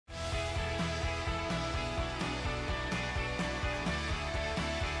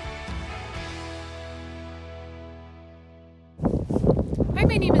Hi,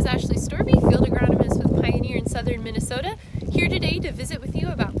 my name is Ashley Storby, Field Agronomist with Pioneer in southern Minnesota, here today to visit with you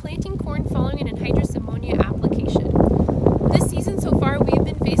about planting corn following an anhydrous ammonia application. This season so far we have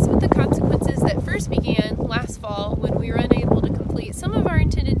been faced with the consequences that first began last fall when we were unable to complete some of our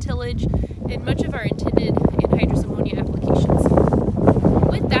intended tillage and much of our intended anhydrous ammonia applications.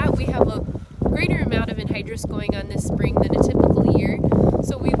 With that, we have a greater amount of anhydrous going on this spring than a typical year,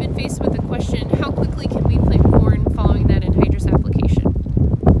 so we've been faced with the question, how quickly can we plant corn following that anhydrous application?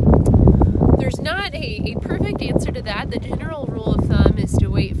 There's not a perfect answer to that. The general rule of thumb is to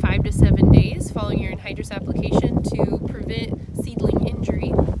wait 5 to 7 days following your anhydrous application to prevent seedling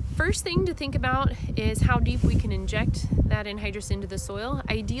injury. First thing to think about is how deep we can inject that anhydrous into the soil.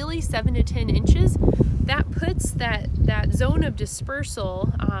 Ideally 7 to 10 inches. That puts that zone of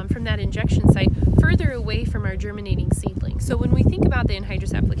dispersal from that injection site further away from our germinating seedling. So when we think about the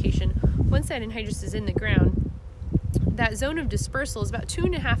anhydrous application, once that anhydrous is in the ground, that zone of dispersal is about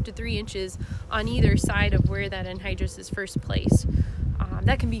 2.5 to 3 inches on either side of where that anhydrous is first placed.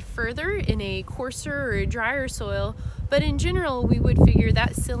 That can be further in a coarser or a drier soil, but in general we would figure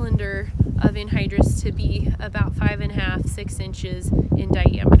that cylinder of anhydrous to be about 5.5 to 6 inches in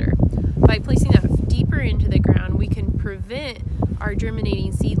diameter. By placing that deeper into the ground, we can prevent our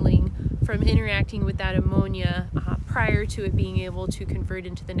germinating seedling from interacting with that ammonia prior to it being able to convert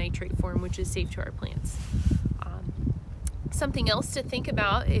into the nitrate form, which is safe to our plants. Something else to think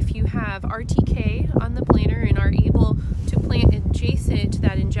about, if you have RTK on the planter and are able to plant adjacent to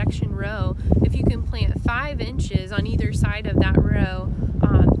that injection row, if you can plant 5 inches on either side of that row,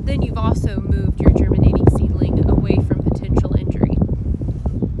 then you've also moved your germinating seedling away from potential injury.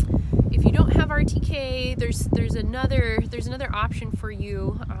 If you don't have RTK, there's another option for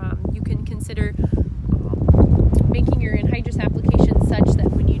you. You can consider making your anhydrous application such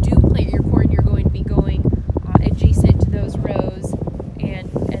that when you do plant your corn, you're going to be going adjacent to those rows, and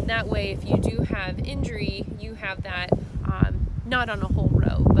that way if you do have injury, you have that not on a whole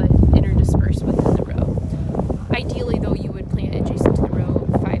row, but interdispersed within the row. Ideally though, you would plant adjacent to the row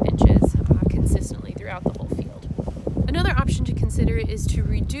 5 inches consistently throughout the whole field. Another option to consider is to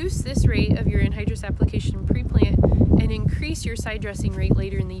reduce this rate of your anhydrous application pre-plant and increase your side dressing rate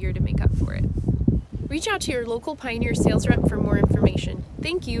later in the year to make up for it. Reach out to your local Pioneer sales rep for more information.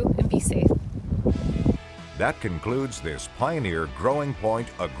 Thank you, and be safe. That concludes this Pioneer Growing Point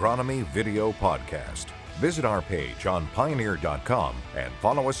Agronomy video podcast. Visit our page on pioneer.com and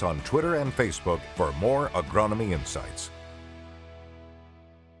follow us on Twitter and Facebook for more agronomy insights.